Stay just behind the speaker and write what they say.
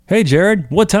Hey, Jared,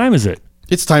 what time is it?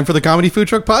 It's time for the Comedy Food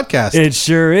Truck Podcast. It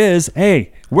sure is.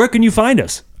 Hey, where can you find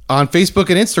us? On Facebook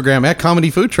and Instagram at Comedy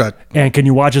Food Truck. And can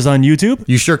you watch us on YouTube?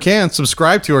 You sure can.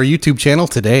 Subscribe to our YouTube channel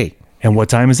today. And what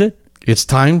time is it? It's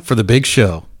time for the big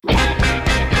show.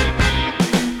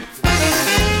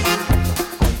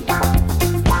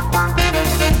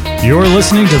 You're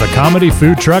listening to the Comedy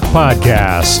Food Truck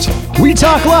Podcast. We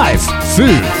talk life,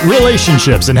 food,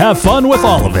 relationships, and have fun with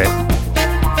all of it.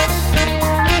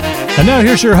 And now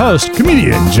here's your host,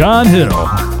 comedian John Hill.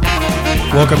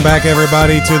 Welcome back,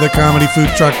 everybody, to the Comedy Food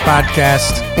Truck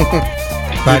Podcast.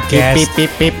 Beep,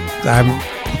 beep, beep. I'm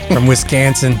from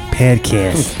Wisconsin.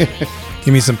 Podcast.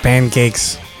 Give me some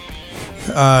pancakes.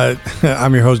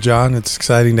 I'm your host, John. It's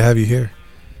exciting to have you here.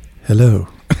 Hello.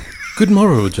 Good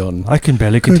morrow, John. I can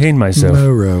barely contain myself.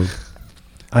 Tomorrow.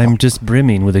 I'm just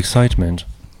brimming with excitement.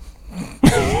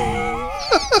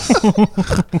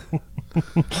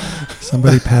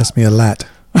 Somebody pass me a lat.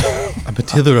 I'm a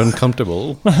tither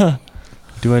uncomfortable.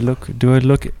 Do I look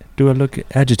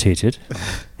agitated?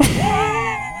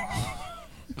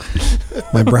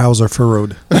 My brows are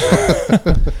furrowed.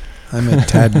 I'm a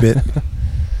tad bit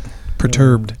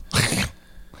perturbed.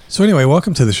 So anyway,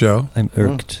 welcome to the show. I'm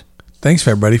irked. Thanks,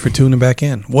 everybody, for tuning back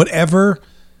in. Whatever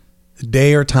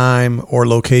day or time or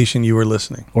location you were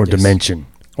listening. Or dimension.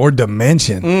 Or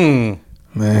dimension.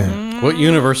 Man. What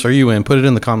universe are you in? Put it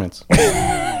in the comments.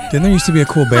 Didn't there used to be a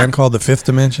cool band called The Fifth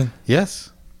Dimension?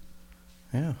 Yes.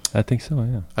 Yeah. I think so,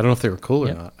 yeah. I don't know if they were cool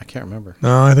or not. I can't remember.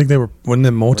 No, I think they were. Wasn't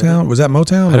it Motown? Was that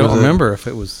Motown? I don't remember if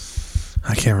it was.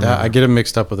 I can't remember. I get them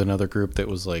mixed up with another group that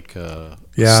was like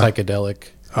psychedelic.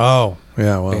 Oh,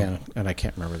 yeah. Well, band, and I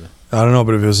can't remember that. I don't know,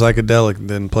 but if it was psychedelic,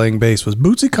 then playing bass was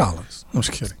Bootsy Collins. I'm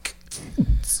just kidding.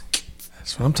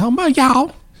 That's what I'm talking about,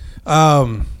 y'all.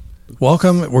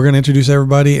 Welcome. We're going to introduce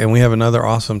everybody, and we have another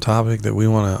awesome topic that we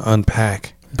want to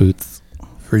unpack Boots.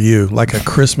 for you, like a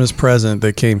Christmas present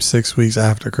that came 6 weeks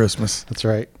after Christmas. That's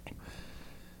right.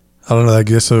 I don't know. I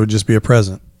guess it would just be a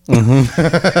present. I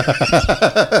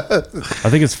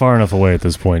think it's far enough away at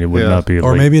this point. It would not be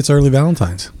Or maybe it's early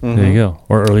Valentine's. There you go.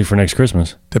 Or early for next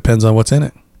Christmas. Depends on what's in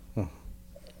it.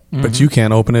 But you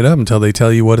can't open it up until they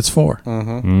tell you what it's for.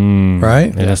 Right?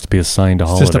 It has to be assigned a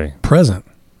It's holiday. just a present.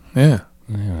 Yeah.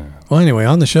 Well, anyway,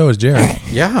 on the show is Jared.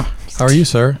 Yeah. How are you,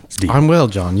 sir? I'm well,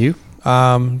 John. You?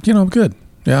 Good.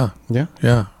 Yeah. Yeah.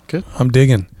 Yeah. Good. I'm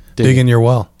digging your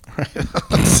well.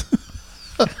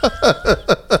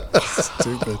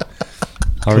 Stupid.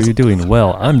 How are you doing?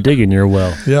 Well, I'm digging your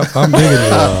well. Yep, I'm digging your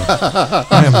well.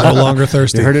 I am no longer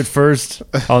thirsty. You heard it first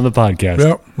on the podcast.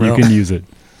 Yep. You can use it.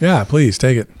 Yeah, please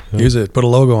take it. Use it. Put a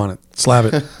logo on it. Slap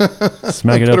it.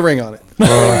 Smack it Put up. a ring on it.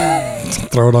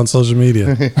 Throw it on social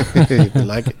media. If you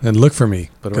like it. And look for me,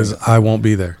 because I won't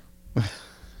be there.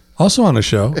 Also on the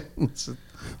show.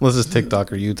 Unless it's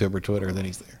TikTok or YouTube or Twitter, then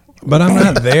he's there. But I'm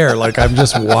not there. Like, I'm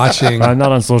just watching. I'm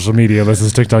not on social media unless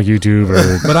it's TikTok, YouTube,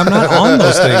 or But I'm not on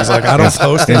those things. Like, I don't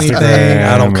post anything.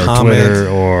 I don't or comment. Twitter,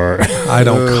 or I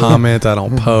don't comment. I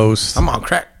don't post. I'm on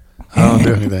crack. I don't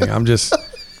do anything.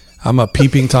 I'm a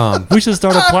peeping Tom. we should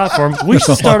start a platform. We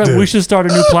should start a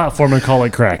new platform and call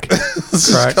it Crack.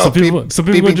 Crack. So people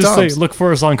would just say, "Look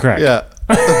for us on Crack." Yeah.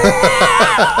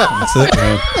 That's it,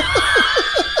 man.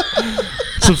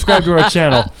 Subscribe to our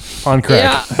channel on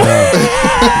Crack.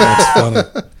 That's funny.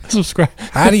 Subscribe.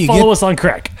 How do you follow us on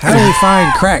Crack? How do we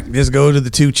find crack? Just go to the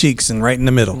two cheeks and right in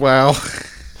the middle. Wow.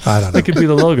 I don't know. That could be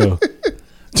the logo.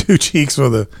 Two cheeks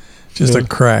with a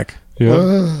crack.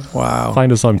 Yeah. Wow.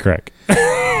 Find us on Crack.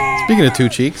 Speaking of two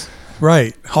cheeks.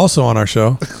 Right. Also on our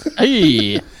show.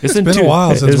 Hey, It's been a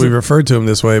while since we referred to him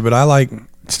this way, but I like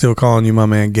still calling you my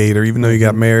man Gator, even though you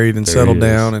got married and settled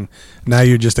down, and now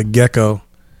you're just a gecko.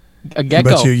 a gecko.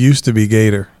 But you used to be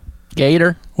Gator.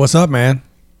 Gator. What's up, man?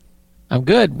 I'm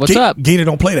good. What's up? Gator,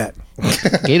 don't play that.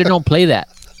 Gator don't play that.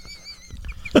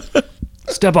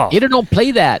 Step off. Gator don't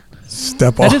play that.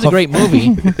 Step off. That is a great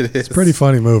movie. It's a pretty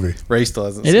funny movie. Ray still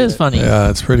hasn't It seen is funny. Yeah,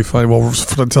 it's pretty funny. Well,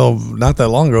 until not that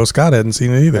long ago, Scott hadn't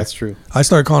seen it either. That's true. I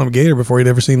started calling him Gator before he'd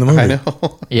ever seen the movie. I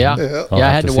know. Yeah. I'll Yeah,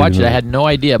 I have had to to see watch the it. I movie. had no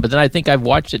idea, but then I think I've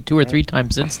watched it 2 or 3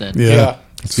 times since then. Yeah.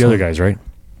 It's the other guys, right?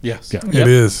 Yes. Yeah. It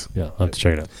is. Yeah, I'll have to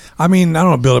check it out. I mean, I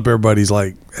don't build up everybody's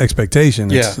like expectation.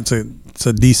 It's, Yeah. it's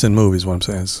a decent movie is what I'm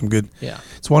saying. It's some good. Yeah.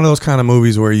 It's one of those kind of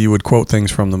movies where you would quote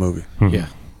things from the movie. Yeah.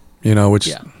 You know, which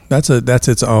Yeah. that's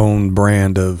its own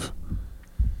brand of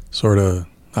sort of,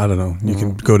 I don't know. You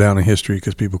can go down in history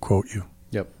because people quote you.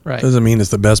 Yep. Right. Doesn't mean it's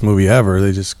the best movie ever.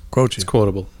 They just quote you. It's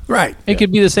quotable. Right. It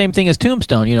could be the same thing as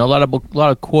Tombstone. You know, a lot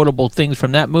of quotable things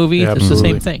from that movie. Yeah, It's the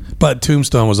absolutely. same thing. But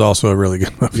Tombstone was also a really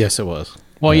good movie. Yes, it was.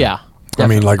 Well, yeah. I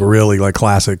mean, like really like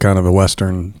classic kind of a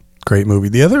Western Great movie.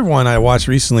 The other one I watched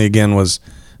recently again was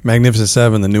Magnificent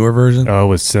Seven, the newer version.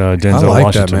 Oh, it's Denzel I like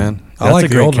Washington. that, man. I That's like a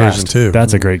the great old cast. version too.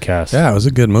 That's a great cast. Yeah, it was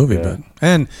a good movie. Yeah.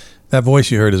 And that voice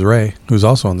you heard is Ray, who's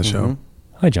also on the show.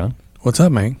 Hi, John. What's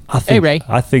up, man? I think, Ray.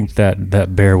 I think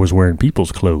that bear was wearing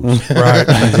people's clothes. Right,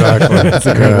 exactly. That's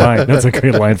a great line. That's a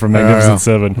great line from Magnificent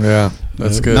Seven. Yeah,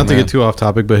 that's good. Not to man. get too off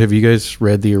topic, but have you guys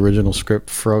read the original script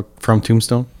from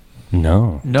Tombstone?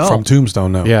 No. No. From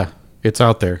Tombstone, no. Yeah, it's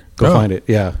out there. Go Oh. find it.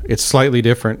 Yeah, it's slightly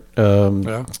different.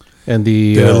 Yeah. And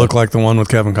the Did it look like the one with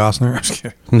Kevin Costner? I'm just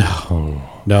kidding.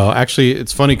 no, actually,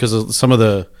 it's funny because some of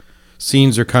the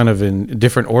scenes are kind of in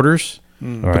different orders. All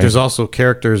But right. there's also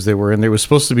characters that were in. There was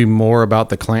supposed to be more about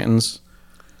the Clantons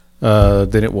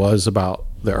than it was about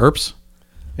the Earps,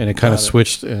 and it kind of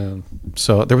switched.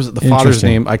 So there was the father's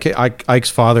Interesting. name.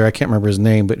 Ike's father. I can't remember his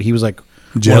name, but he was like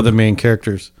one Jeb. of the main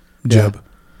characters. Jeb. But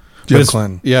Jeb it's-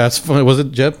 Clinton. Yeah, it's funny. Was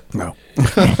it Jeb? No.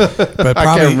 But I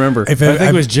can't remember. If I think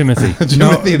it was Jimothy.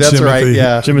 Timothy. That's Timothy. right.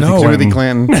 Yeah, Timothy Timothy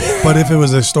Clanton. Clanton. But if it was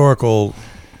historical,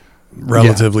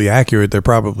 relatively accurate, you could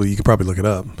probably look it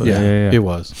up. But Yeah, yeah. it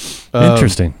was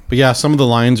Interesting. But yeah, some of the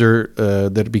lines are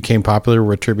that became popular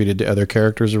were attributed to other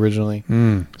characters originally.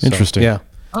 So, Interesting. Yeah,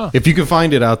 if you can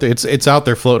find it out there, it's out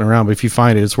there floating around. But if you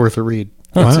find it, it's worth a read.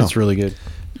 It's really good.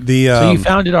 the So you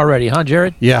found it already, huh,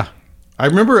 Jared? Yeah, I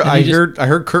remember. I you just-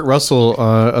 heard Kurt Russell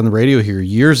on the radio here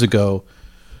years ago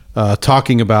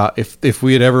talking about if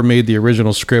we had ever made the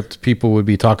original script, people would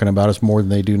be talking about us more than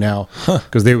they do now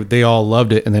because they all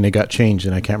loved it, and then it got changed,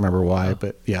 and I can't remember why.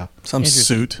 But yeah, some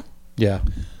suit. yeah.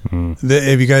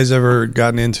 Have you guys ever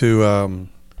gotten into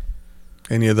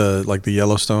any of the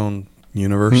Yellowstone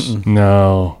universe?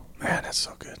 No. Man, that's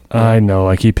so good. I know.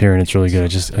 I keep hearing it's really good.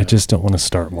 I just don't want to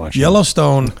start watching.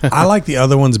 Yellowstone. I like the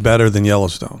other ones better than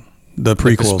Yellowstone. The Like the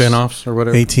prequels, spin-offs or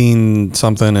whatever. 18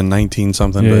 something and 19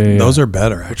 something, Yeah, but yeah, those yeah. are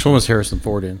better. Which Actually, one was Harrison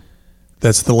Ford in?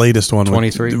 that's the latest one,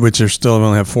 23? which are still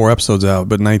only have 4 episodes out,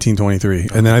 but 1923,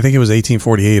 and then I think it was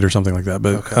 1848 or something like that.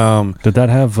 But Did that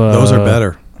have those are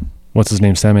better. What's his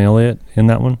name? Sam Elliott in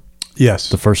that one? Yes,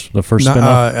 The first Not,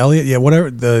 spin-off? Elliot, yeah, whatever.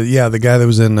 The guy that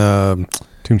was in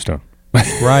Tombstone.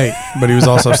 right, but he was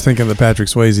also I was thinking of the Patrick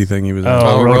Swayze thing. He was in.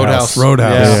 Oh, Roadhouse.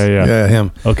 Roadhouse. Yeah.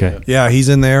 Him. Okay. Yeah, he's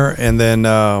in there, and then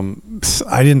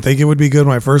I didn't think it would be good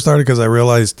when I first started because I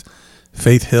realized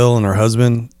Faith Hill and her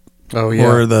husband Oh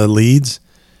were the leads,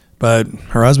 but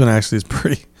her husband actually is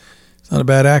pretty. He's not a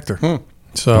bad actor.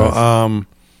 So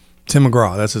Tim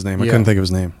McGraw, that's his name. I Yeah. couldn't think of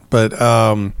his name, but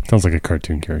Sounds like a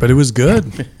cartoon character. it was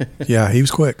good. Yeah, he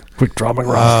was quick. Quick drama.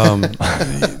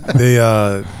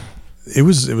 It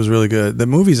was really good. The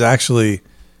movie's actually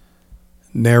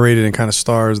narrated and kind of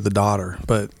stars the daughter,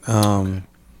 but I thought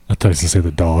he was going to say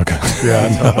the dog.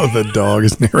 yeah, no, the dog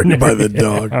is narrated by the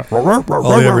dog.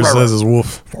 All he ever says is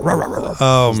 "woof."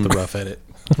 the rough edit.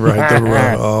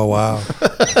 Right. Oh wow.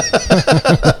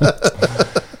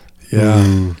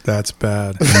 Yeah, that's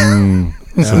bad.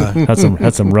 Yeah.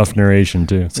 Had some rough narration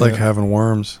too. It's like having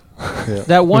worms.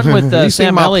 That one with you say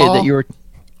Sam my Elliott paw? that you were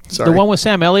Sorry. the one with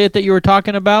Sam Elliott that you were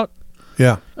talking about.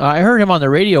 Yeah. I heard him on the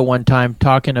radio one time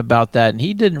talking about that, and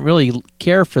he didn't really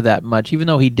care for that much. Even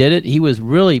though he did it, he was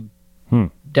really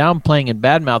downplaying and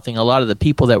bad-mouthing a lot of the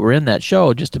people that were in that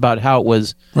show, just about how it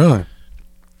was Really?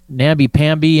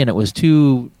 namby-pamby, and it was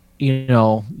too,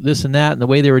 this and that, and the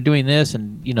way they were doing this,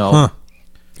 and, it was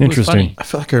Interesting. funny. I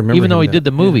feel like I remember. Even though him he in did that.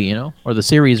 the movie, or the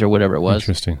series or whatever it was.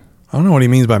 Interesting. I don't know what he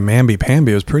means by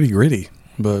mamby-pamby. It was pretty gritty,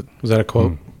 but Was that a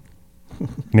quote?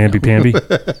 Namby-pamby.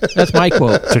 That's my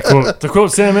quote. to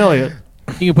quote Sam Elliott.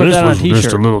 You can put that on a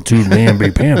T-shirt. little too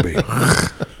namby-pamby.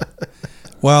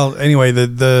 well, anyway,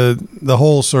 the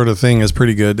whole sort of thing is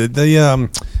pretty good. The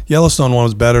Yellowstone one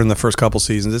was better in the first couple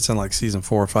seasons. It's in like season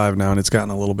 4 or 5 now, and it's gotten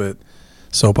a little bit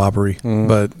soap opera-y.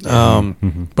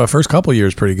 But first couple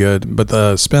years pretty good. But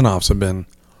the spinoffs have been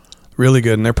really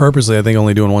good, and they're purposely, I think,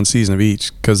 only doing one season of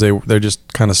each because they're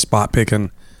just kind of spot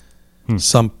picking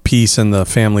some piece in the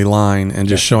family line and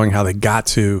just showing how they got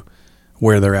to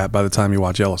where they're at by the time you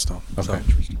watch Yellowstone. Okay.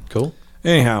 Cool.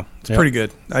 Anyhow, it's pretty good.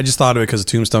 I just thought of it because of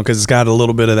Tombstone, because it's got a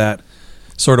little bit of that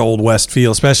sort of Old West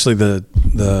feel, especially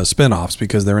the spin-offs,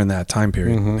 because they're in that time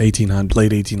period, 1800,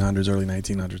 late 1800s, early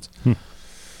 1900s.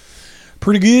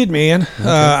 Pretty good, man.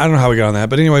 I don't know how we got on that,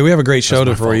 but anyway, we have a great show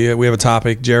for you. We have a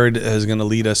topic. Jared is going to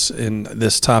lead us in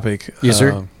this topic. Yes,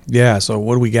 sir. Yeah, so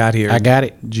what do we got here? I got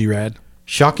it. G-Rad.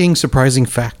 Shocking, surprising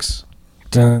facts.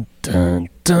 Dun, dun,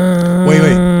 dun.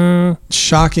 Wait.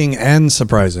 Shocking and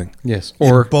surprising. Yes.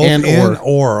 Or both and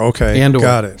or. Okay. And or.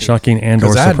 Got it. Shocking and or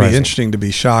Because that'd be surprising. interesting to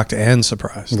be shocked and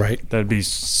surprised. Right. That'd be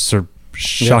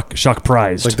shock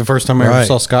prize. Like the first time I ever Right.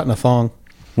 saw Scott in a thong.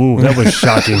 Ooh, that was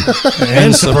shocking.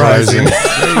 And surprising.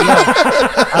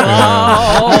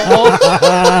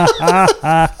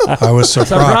 I was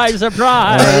surprised.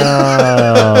 Surprise!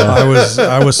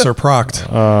 I was surprised.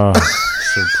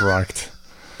 Surprised.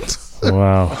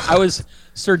 Wow. I was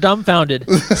Sir Dumbfounded.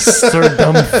 Sir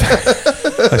dumb.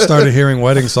 I started hearing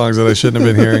wedding songs that I shouldn't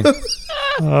have been hearing.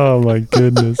 Oh my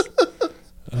goodness.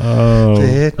 Oh.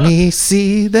 Let me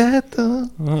see that. Oh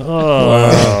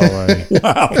my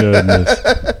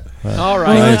goodness. All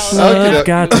right. Nice. Well, I've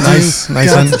got to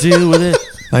Nice deal with it.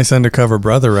 Nice undercover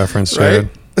brother reference, Jared.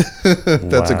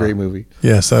 That's a Wow. great movie.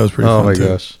 Yes, that was pretty Oh fun my too.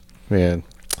 gosh, man.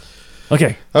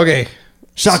 Okay. Okay,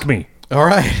 Shock me all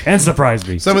right. and surprise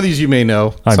me. Some of these you may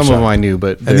know. I'm Some of them shocked. I knew,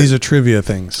 but And these are trivia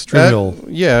things. Trivial.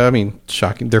 yeah, I mean,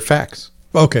 shocking. They're facts.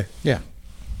 Okay. Yeah.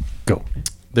 Go.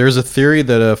 There's a theory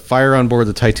that a fire on board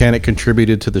the Titanic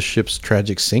contributed to the ship's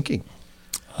tragic sinking.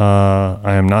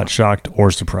 I am not shocked or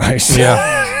surprised.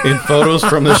 Yeah. In photos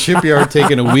from the shipyard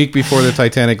taken a week before the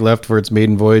Titanic left for its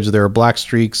maiden voyage, there are black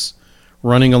streaks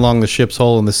running along the ship's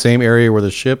hull in the same area where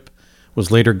the ship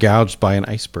was later gouged by an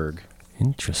iceberg.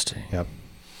 Interesting. Yep.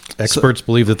 Experts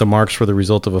believe that the marks were the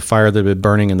result of a fire that had been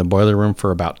burning in the boiler room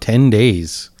for about 10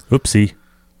 days. Oopsie.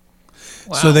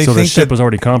 So they So the think ship that, was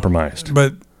already compromised.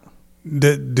 but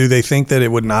do they think that it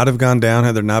would not have gone down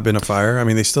had there not been a fire? I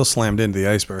mean, they still slammed into the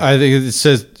iceberg. I think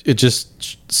it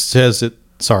just says it.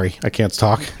 Sorry, I can't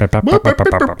talk. I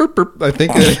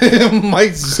think it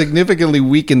might significantly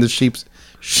weaken the sheep's.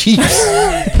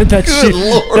 that sheet,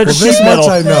 Lord. that Well, sheet this metal. much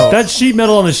I know. That sheet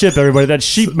metal on the ship, everybody. That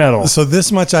sheet metal. So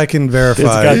this much I can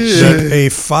verify got that a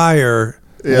fire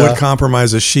Yeah. would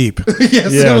compromise a sheep.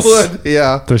 Yes, Yes. it would.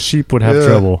 Yeah. The sheep would have Yeah.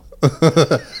 trouble.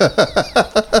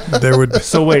 There would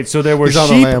So wait, so there were He's on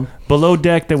the sheep lam. below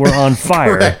deck that were on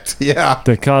fire Correct. Yeah.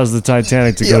 that caused the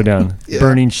Titanic to go down. Yeah.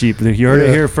 Burning sheep. You heard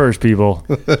it here first, people.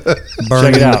 burn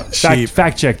Check it out. sheep.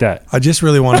 Fact check that. I just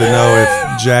really wanted to know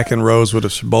if Jack and Rose would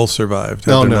have both survived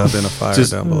had No, there no. not been a fire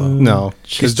Just- down below. No.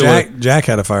 She Because still Jack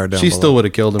had a fire down she below. still would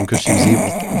have killed him because she was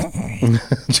evil.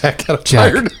 Jack got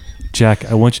Jack. fired.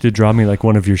 Jack, I want you to draw me like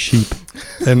one of your sheep.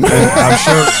 and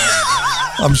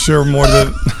I'm sure more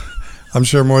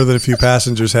than a few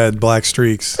passengers had black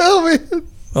streaks Oh man.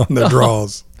 on their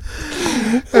draws.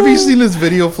 Have you seen this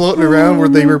video floating around where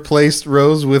they replaced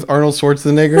Rose with Arnold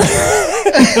Schwarzenegger?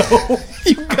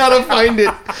 You gotta find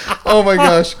it. Oh my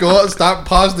gosh. Go out, stop,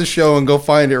 pause the show and go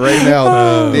find it right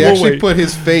now. They actually wait. put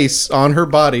his face on her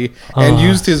body and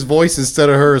used his voice instead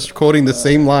of hers, quoting the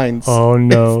same lines. Oh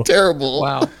no. Terrible.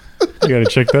 wow. You gotta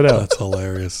check that out. That's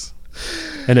hilarious.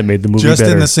 And it made the movie Just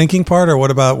better. in the sinking part, or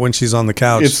what about when she's on the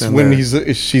couch? It's in when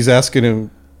there? she's asking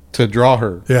him to draw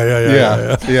her.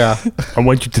 Yeah. Yeah. I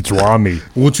want you to draw me.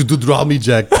 I want you to draw me,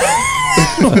 Jack.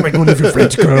 like one of your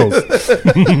French girls.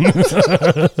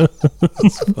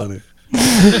 Funny.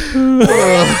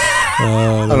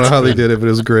 I don't know how they did it, but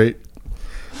it was great.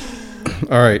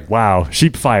 All right. Wow.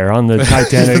 Sheep fire on the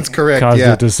Titanic. That's correct. Caused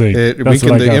Yeah. it to sink. It That's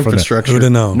what weakened I the got from that. infrastructure. Who'd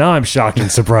have known? Now I'm shocked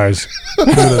and surprised. Who'd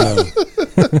have known?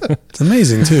 It's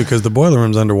amazing too, because the boiler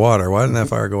room's underwater. Why didn't that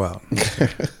fire go out?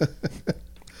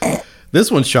 This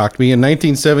one shocked me. In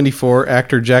 1974,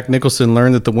 actor Jack Nicholson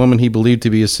learned that the woman he believed to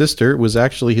be his sister was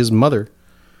actually his mother,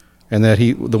 and that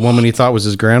the woman he thought was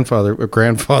his grandmother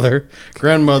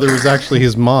was actually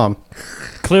his mom.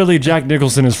 Clearly, Jack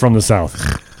Nicholson is from the South.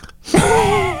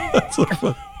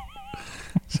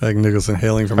 Jack Nicholson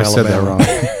hailing from I said Alabama.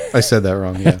 that wrong. I said that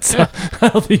wrong. Yeah. I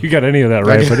don't think you got any of that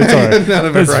right, but it's all right. None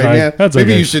of it That's right, fine. man. That's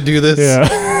Maybe okay. you should do this. Yeah.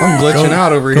 I'm glitching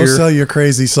out over Go here. sell your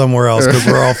crazy somewhere else, because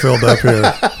we're all filled up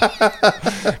here.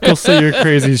 Go see your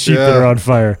crazy sheep that are on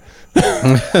fire.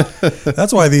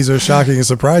 That's why these are shocking and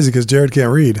surprising, because Jared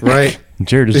can't read. Right.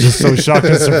 Jared is just so shocked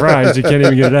and surprised he can't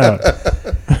even get it out.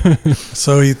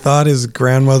 So he thought his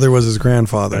grandmother was his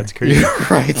grandfather. That's crazy. You're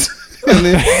right. And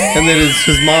then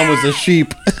his mom was a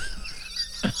sheep.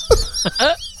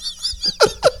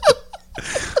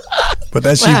 But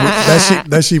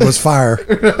that sheep was fire.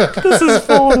 This is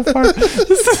falling apart. This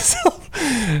is so...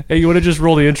 Hey, you want to just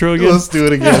roll the intro again? Let's do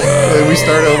it again. We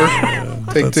start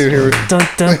over. Take two here. Dun,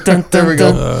 dun, dun, There we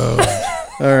go. dun.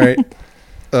 All right.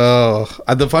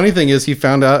 The funny thing is, he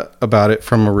found out about it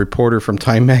from a reporter from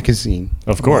Time Magazine.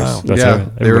 Of course. Wow. That's Yeah, how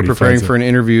they were everybody preparing finds for it. an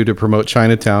interview to promote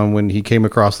Chinatown when he came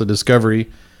across the discovery.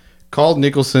 Called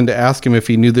Nicholson to ask him if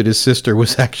he knew that his sister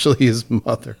was actually his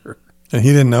mother. And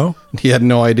he didn't know? He had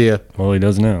no idea. Well, he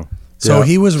does now. So Yeah.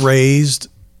 he was raised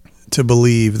to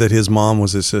believe that his mom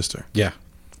was his sister. Yeah.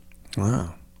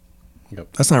 Wow.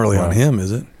 Yep. That's not really Wow. on him,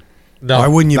 is it? No, Why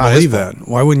wouldn't you not his believe fault. that?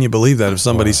 Why wouldn't you believe that if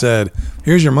somebody said,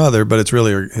 here's your mother, but it's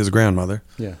really his grandmother?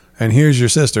 Yeah. And here's your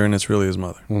sister, and it's really his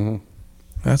mother. Mm-hmm.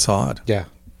 That's odd. Yeah.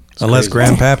 Unless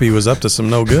crazy. Grandpappy was up to some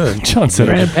no good. John said,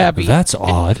 Grandpappy. "That's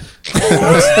odd.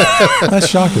 That's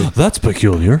shocking. That's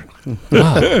peculiar.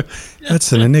 Wow.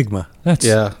 That's an enigma. That's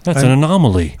Yeah. That's an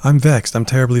anomaly. I'm vexed. I'm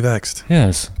terribly vexed.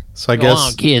 Yes. So I Go on,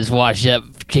 guess kids, wash up.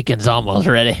 Chicken's almost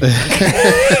ready.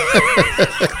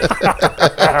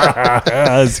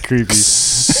 That's creepy.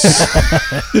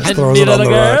 Throws it on the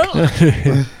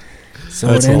rock. So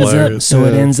That's it ends up. hilarious. So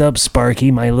it Yeah. ends up.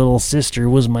 Sparky, my little sister,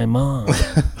 was my mom.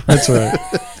 That's right.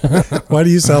 Why do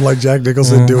you sound like Jack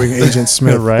Nicholson doing Agent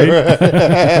Smith? Right?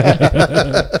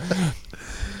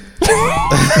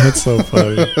 That's so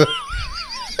funny.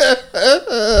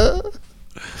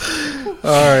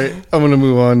 all right. I'm gonna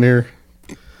move on here.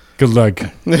 Good luck.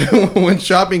 When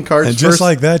shopping carts And just first,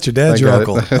 like that, your dad's I your got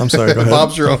uncle. it. I'm sorry. Go ahead.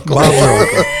 Bob's your uncle. Bob's your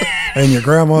uncle. And your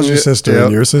grandma's your sister, Yep.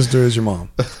 and your sister is your mom.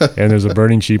 And there's a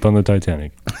burning sheep on the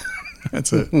Titanic.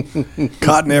 That's it.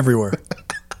 Cotton everywhere.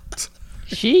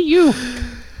 You.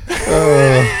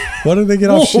 What did they get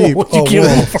off sheep? what'd you Oh, get wool.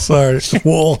 it Sorry.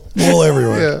 Wool. Wool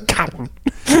everywhere.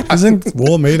 Yeah. Isn't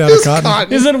wool made out of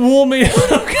cotton? Isn't wool made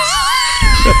out of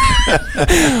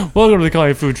Welcome to the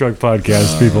Cali Food Truck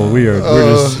Podcast, people.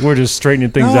 We're just straightening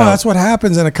things No, out. that's what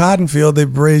happens in a cotton field. They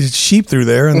raise sheep through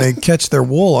there, and they catch their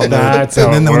wool on there. That's how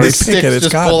and then it when they works. pick Sticks, it, it's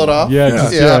just cotton. pull it off.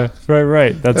 Yeah,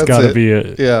 right. That's got to it. be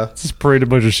it. Yeah. Just parade a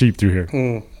bunch of sheep through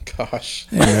here. Gosh,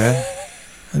 Hey, man.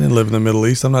 I didn't live in the Middle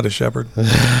East. I'm not a shepherd.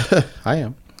 I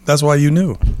am. That's why you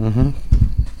knew.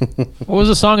 What was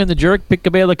the song in The Jerk? Pick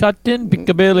a bale of cotton, pick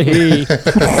a bale of hay.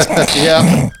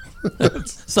 Yeah.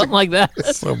 Something like that.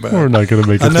 So bad. We're not going to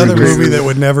make it Another through this. movie that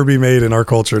would never be made in our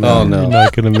culture now. Oh no. We're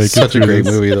not going to make Such it a through great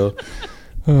this. movie, though.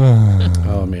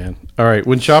 Oh, man. All right.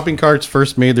 When shopping carts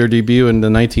first made their debut in the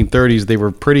 1930s, they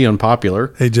were pretty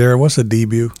unpopular. Hey, Jared, what's a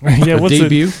debut? Yeah, what's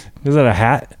debut? Is that a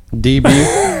hat? Debut.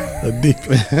 A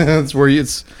debut. It's where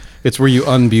it's where you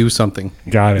unview something.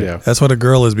 Got it. Yeah. That's what a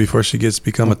girl is before she gets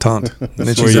become a taunt. And then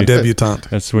where she's a you- debutante.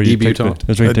 That's where you take the, Debutante.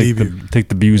 that's where you A take debut. take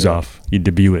the views off. You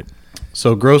debut it.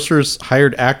 So grocers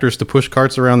hired actors to push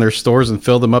carts around their stores and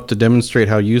fill them up to demonstrate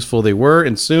how useful they were,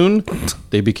 and soon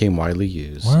they became widely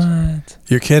used. What?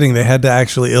 You're kidding. They had to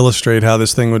actually illustrate how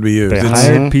this thing would be used. They It's,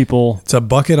 hired people. it's a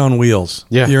bucket on wheels.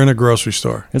 Yeah. You're in a grocery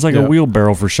store. It's like Yeah. a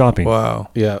wheelbarrow for shopping. Wow.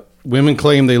 Yeah. Women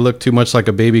claimed they looked too much like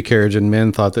a baby carriage, and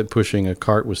men thought that pushing a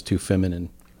cart was too feminine.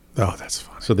 Oh, that's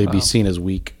funny. So they'd be seen as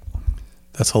weak.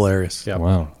 That's hilarious. Yeah.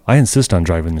 Wow. I insist on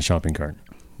driving the shopping cart.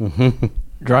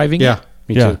 Driving? Yeah.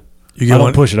 Me Yeah. too. You I get don't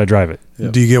one. push it. I drive it.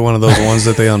 Do you get one of those ones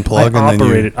that they unplug I and then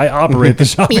operate you? it. I operate the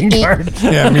shopping cart.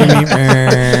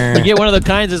 Yeah, You get one of the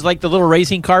kinds that's like the little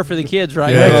racing car for the kids,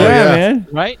 right? Yeah. Heck yeah, yeah. man.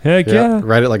 Right? Heck Yeah. yeah.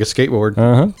 Ride it like a skateboard.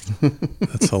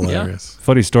 That's hilarious.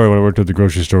 Funny story. When I worked at the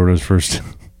grocery store, when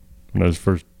I was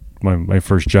first my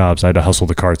first jobs, I had to hustle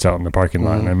the carts out in the parking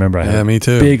lot. And I remember I had Yeah, a me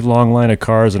too. big long line of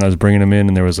cars, and I was bringing them in,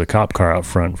 and there was a cop car out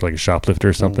front for like a shoplifter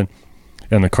or something.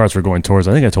 And the carts were going towards.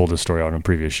 I think I told this story on a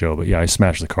previous show, but yeah, I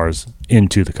smashed the cars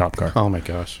into the cop car. Oh my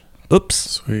gosh. Oops!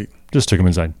 Sweet. Just took them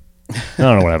inside. I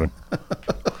don't know what happened.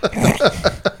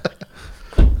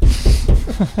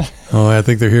 Oh, I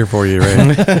think they're here for you,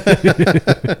 Ray.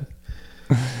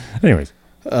 Anyways,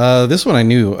 This one I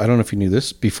knew. I don't know if you knew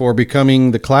this. Before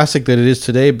becoming the classic that it is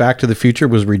today, Back to the Future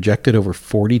was rejected over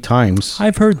 40 times.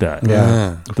 I've heard that.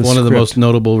 Yeah. The One of the script. most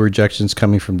notable rejections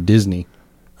coming from Disney.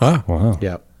 Huh? Wow.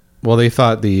 Yeah. Well, they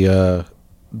thought the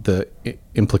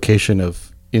implication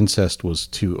of incest was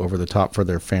too over the top for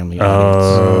their family audience.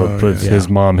 Oh, but yeah. his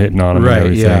mom hitting on him Right, and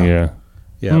everything. yeah.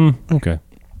 Yeah. Yeah. Okay.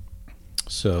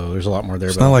 So there's a lot more there.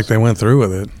 It's not like they went through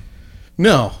with it.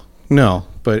 No.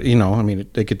 But, I mean,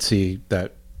 they could see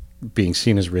that being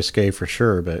seen as risque for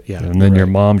sure. But, yeah. And then you're your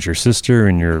right. mom's your sister,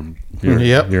 and your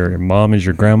Yep. your mom is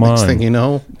your grandma. Next and, thing you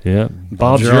know, yeah,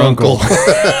 Bob's your uncle.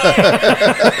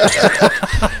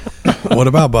 What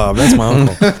about Bob? That's my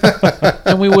uncle.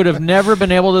 And we would have never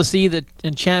been able to see the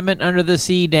Enchantment Under the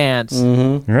Sea dance.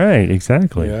 Right.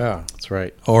 Exactly. Yeah, that's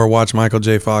right. Or watch Michael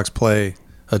J. Fox play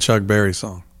a Chuck Berry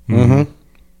song.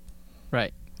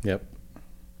 Right. Yep.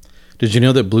 Did you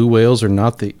know that blue whales are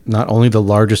not only the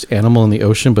largest animal in the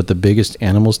ocean, but the biggest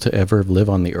animals to ever live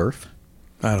on the earth?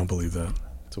 I don't believe that.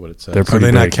 That's what it says. They're Are pretty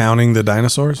they big. not counting the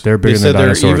dinosaurs? They're They bigger said than they're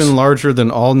dinosaurs. even larger than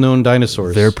all known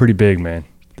dinosaurs. They're pretty big, man.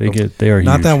 They are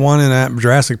Not huge. that one in that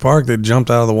Jurassic Park that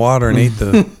jumped out of the water and ate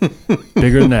the.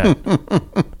 Bigger than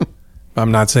that.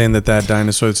 I'm not saying that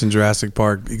dinosaur that's in Jurassic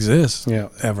Park exists. Yeah.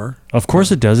 Ever. Of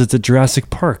course it does. It's at Jurassic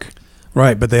Park.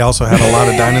 Right, but they also had a lot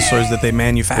of dinosaurs that they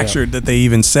manufactured that they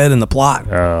even said in the plot.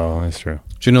 Oh, that's true.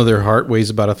 Do you know their heart weighs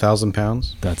about 1,000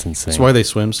 pounds? That's insane. That's why they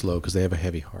swim slow, because they have a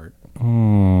heavy heart.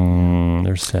 They're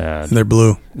they're sad. And they're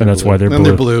blue. And that's why they're And blue.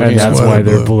 they're blue, And yeah. that's why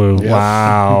they're blue. Yeah.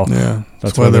 Wow. Yeah.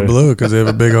 That's why they're blue, because they have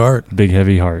a big heart. Big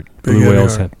heavy heart. Big Blue heavy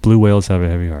whales heart. blue whales have a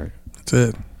heavy heart. That's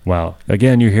it. Wow.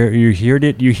 Again, you heard it here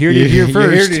first. You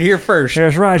heard it here first.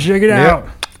 That's right. Check it out.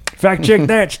 Fact check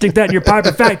that. Stick that in your pipe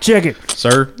and fact check it.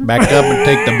 Sir, back up and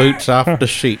take the boots off the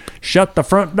sheep. Shut the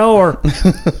front door.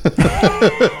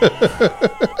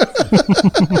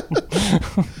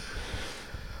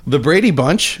 The Brady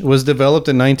Bunch was developed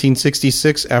in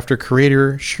 1966 after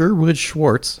creator Sherwood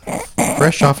Schwartz,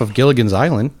 fresh off of Gilligan's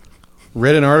Island,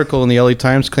 read an article in the LA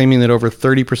Times claiming that over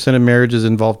 30% of marriages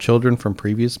involve children from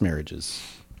previous marriages.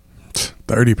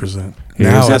 30%.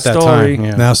 Here's Now, that At that story. time,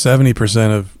 yeah. now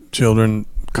 70% of children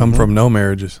come from no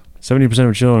marriages. 70%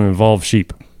 of children involve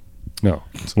sheep. No,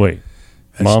 wait.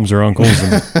 Moms or uncles,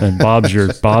 and Bob's your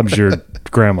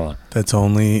grandma. That's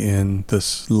only in the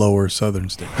lower southern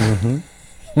states.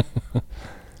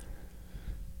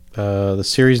 The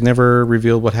series never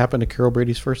revealed what happened to Carol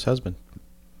Brady's first husband.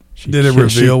 Did it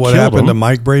reveal what killed happened to him.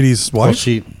 Mike Brady's Well, wife?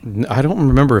 I don't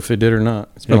remember if it did or not.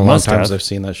 It's been It a long must time since have. I've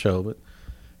seen that show. But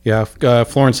yeah,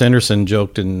 Florence Anderson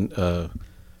joked a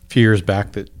few years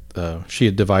back that she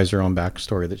had devised her own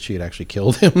backstory that she had actually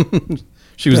killed him.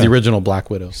 She was the original Black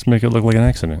Widow. Just make it look like an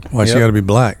accident. Why she Yep. got to be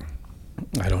black?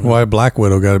 I don't know. Why Black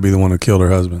Widow got to be the one who killed her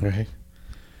husband? Right.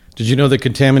 Did you know that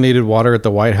contaminated water at the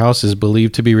White House is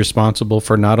believed to be responsible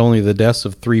for not only the deaths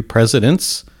of 3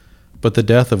 presidents, but the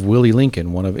death of Willie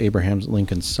Lincoln, one of Abraham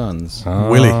Lincoln's sons?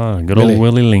 Willie. Good old Willie.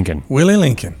 Willie Lincoln. Willie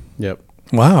Lincoln. Yep.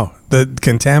 Wow. The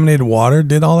contaminated water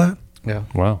did all that? Yeah.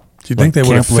 Wow. Do you think they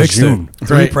would have Camp fixed Lejeune. it?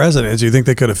 3 Right. presidents. You think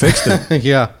they could have fixed it?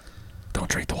 Yeah. Don't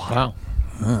drink the water.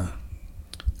 Wow.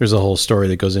 There's a whole story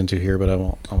that goes into here, but I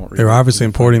won't read They were it. obviously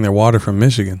importing their water from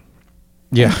Michigan.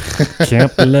 Yeah.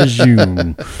 Camp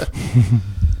Lejeune.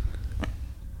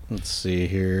 Let's see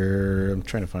here. I'm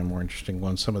trying to find more interesting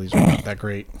ones. Some of these are not that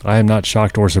great. I am not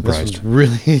shocked or This surprised. was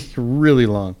really, really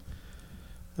long.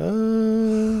 It's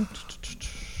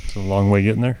a long way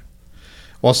getting there.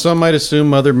 While some might assume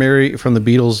Mother Mary from the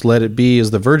Beatles' Let It Be is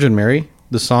the Virgin Mary,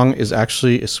 the song is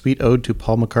actually a sweet ode to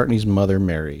Paul McCartney's Mother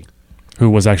Mary.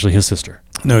 Who was actually his sister.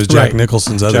 No, it was Jack Right.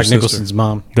 Nicholson's other Jack sister. Nicholson's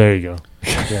mom. There you go.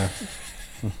 Yeah.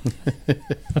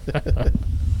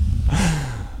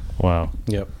 Wow.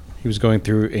 Yep. He was going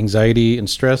through anxiety and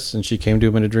stress, and she came to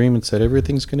him in a dream and said,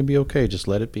 "Everything's going to be okay. Just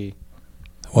let it be."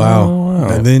 Wow. Oh, wow.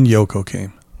 And then Yoko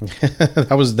came. that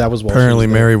was while she Apparently,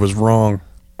 was there. Mary was wrong.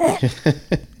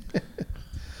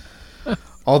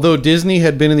 Although Disney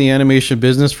had been in the animation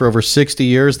business for over 60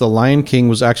 years, The Lion King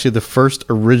was actually the first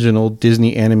original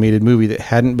Disney animated movie that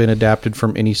hadn't been adapted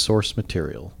from any source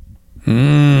material.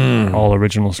 All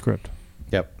original script.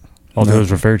 Yep. All the others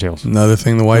were fairy tales. Another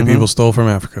thing the white people stole from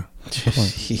Africa.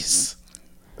 Jeez.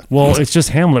 Well, it's just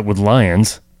Hamlet with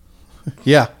lions.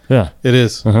 Yeah, Yeah. it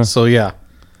is. Uh-huh. So yeah.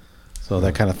 So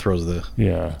that kind of throws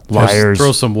Yeah. Liars.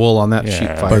 Throw some wool on that sheep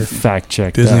Yeah, fire. but fact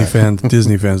check Disney that.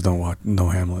 Disney fans don't watch no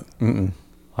Hamlet.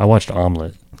 I watched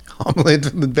Omelette. Omelette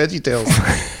from the VeggieTales.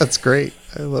 That's great.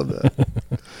 I love that.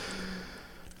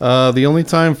 The only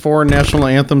time foreign national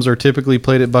anthems are typically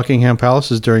played at Buckingham Palace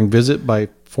is during visit by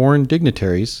foreign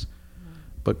dignitaries,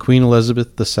 but Queen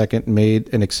Elizabeth II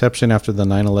made an exception after the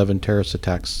 9/11 terrorist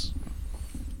attacks.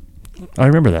 I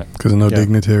remember that. Because no Yeah.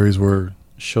 dignitaries were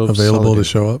Show of available to solidarity.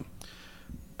 show up.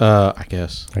 I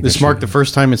guess. I This guess marked so. the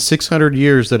first time in 600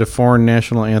 years that a foreign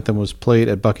national anthem was played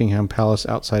at Buckingham Palace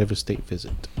outside of a state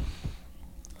visit.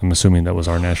 I'm assuming that was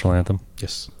our national anthem.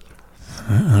 Yes.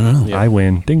 I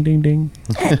win. Ding, ding, ding.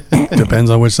 Depends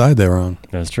on which side they were on.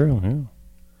 That's true. Yeah.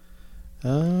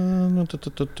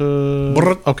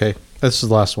 Okay, this is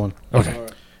the last one. Okay.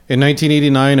 In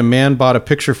 1989, a man bought a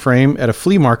picture frame at a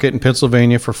flea market in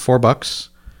Pennsylvania for $4.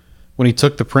 When he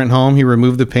took the print home, he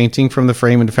removed the painting from the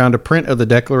frame and found a print of the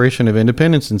Declaration of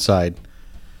Independence inside.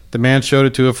 The man showed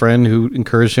it to a friend who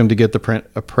encouraged him to get the print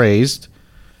appraised.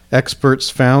 Experts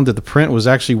found that the print was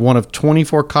actually one of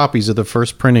 24 copies of the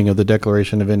first printing of the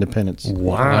Declaration of Independence.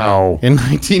 Wow. In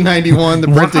 1991, the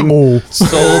printing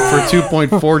sold for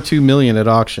 $2.42 million at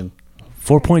auction.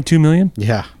 4.2 million?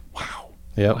 Yeah. Wow.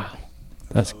 Yep.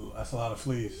 That's That's a lot of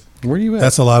fleas. Where are you at?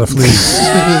 That's a lot of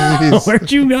fleas. where'd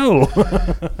you know?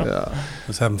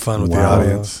 Just having fun with the Wow.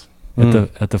 audience.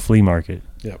 At the flea market.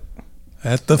 Yep.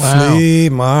 At the flea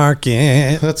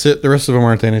market. That's it. The rest of them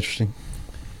aren't that interesting.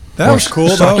 That was cool,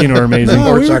 though. Shocking or amazing.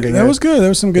 No, Or that shocking, was good. There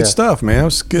was some good Yeah. stuff, man. That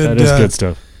was good. That is good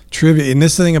stuff. Trivia. And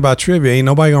this thing about trivia, ain't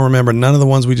nobody gonna remember none of the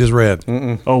ones we just read.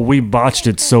 Oh, we botched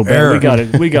it so bad. Error.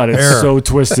 We got it Error. so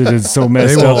twisted and so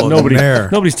messed They up. will never.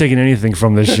 Nobody's taking anything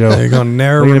from this show. They're gonna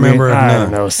never What do you mean? remember. I none.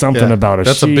 don't know, something Yeah, about a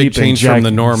that's a sheep. big and change Jack, from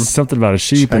the norm. Something about a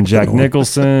sheep and Jack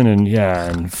Nicholson, and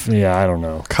I don't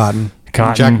know. Cotton.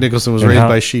 Cotton. Jack Nicholson was and raised how-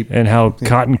 by sheep. and how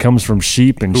cotton comes from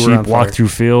sheep, and Who were on sheep walk fire. through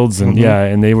fields, and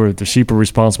and the sheep were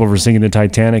responsible for sinking the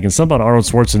Titanic, and something about Arnold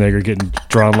Schwarzenegger getting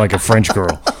drawn like a French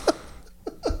girl.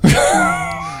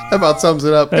 That about sums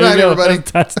it up. Good There night, you go. everybody.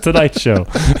 That's tonight's show.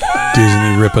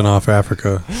 Disney ripping off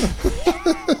Africa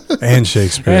and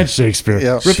Shakespeare And Shakespeare.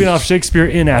 Yeah. Ripping off Shakespeare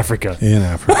in Africa. in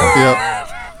Africa.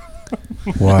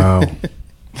 Yep. Wow,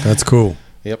 that's cool.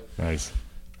 Yep. Nice.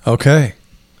 Okay,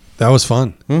 that was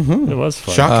fun. It was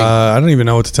fun. Shocking. I don't even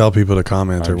know what to tell people to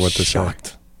comment or I'm what to shocked.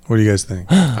 say. What do you guys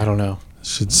think? I don't know.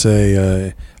 Should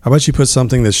say, how about you put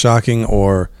something that's shocking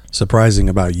or surprising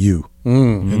about you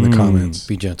in the comments?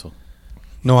 Be gentle.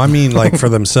 No, I mean like for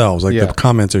themselves. Like Yeah. the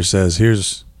commenter says,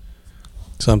 here's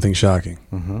something shocking.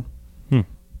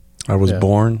 I was Yeah.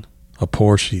 born a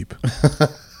poor sheep.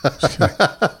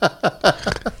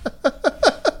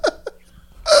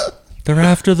 They're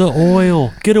after the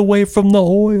oil. Get away from the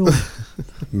oil.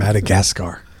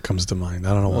 Madagascar comes to mind.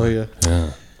 I don't know why. Oh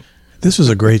yeah. This was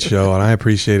a great show, and I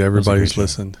appreciate everybody who's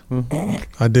listened.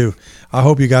 I do. I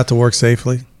hope you got to work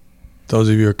safely. Those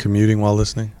of you who are commuting while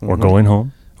listening Or going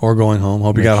home. or going home.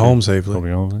 Hope you got home safely.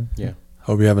 Going home. Yeah.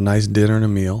 Hope you have a nice dinner and a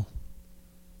meal.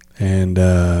 And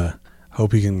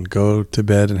hope you can go to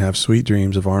bed and have sweet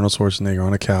dreams of Arnold Schwarzenegger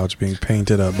on a couch being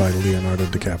painted up by Leonardo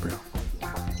DiCaprio.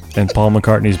 And Paul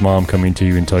McCartney's mom coming to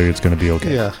you and tell you it's going to be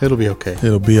okay. Yeah. It'll be okay.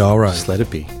 It'll be all right. Just let it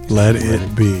be. Let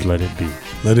it be. Let it be.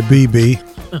 Let it be, B.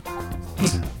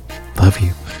 Love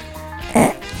you.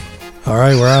 All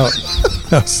right, we're out.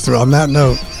 On that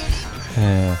note,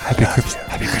 Happy Christmas.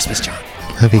 Happy Christmas, John.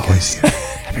 Love you guys.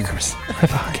 Happy Christmas.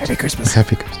 Happy Christmas.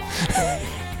 Happy Christmas.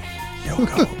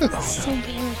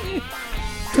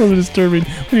 So disturbing.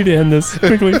 We need to end this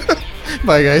quickly.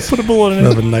 Bye guys. Put a bullet in it.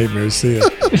 have a nightmare. See ya.